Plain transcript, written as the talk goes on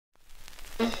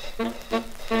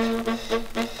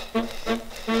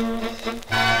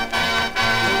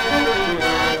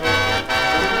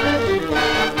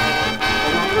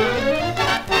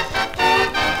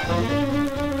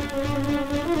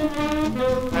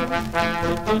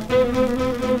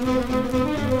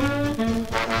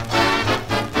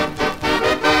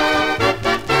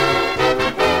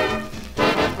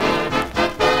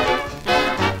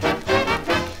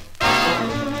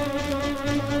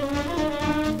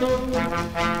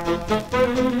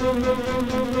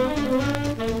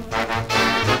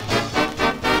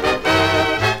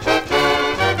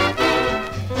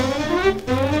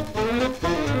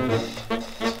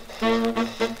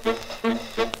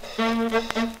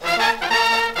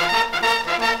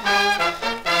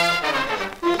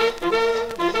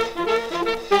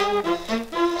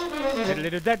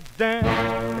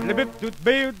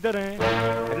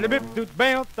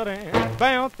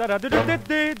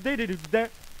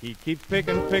He keeps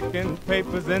picking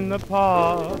papers in the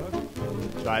park.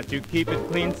 Try to keep it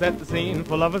clean, set the scene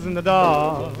for lovers in the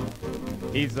dark.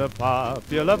 He's a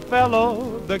popular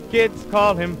fellow, the kids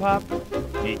call him Pop.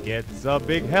 He gets a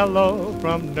big hello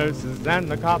from nurses and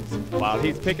the cops while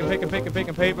he's picking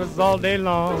papers all day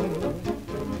long.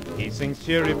 He sings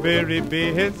Cheery Beery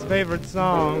Bee, his favorite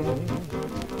song.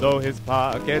 Though his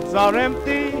pockets are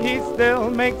empty, he still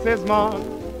makes his mark.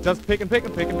 Just picking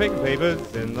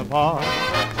papers in the park.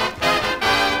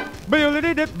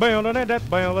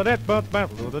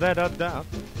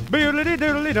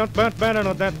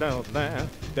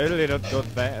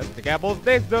 The gabbles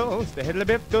days those, the hiddly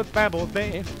bit to babbles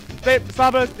day. Stay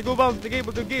sobbers, the goobos, the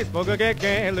gable to geese, boga gay,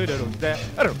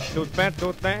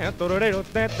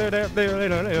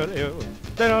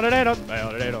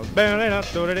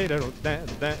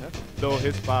 though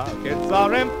his pockets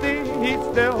are empty, he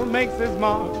still makes his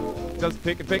mark. Just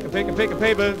picking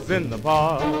papers in the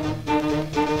park.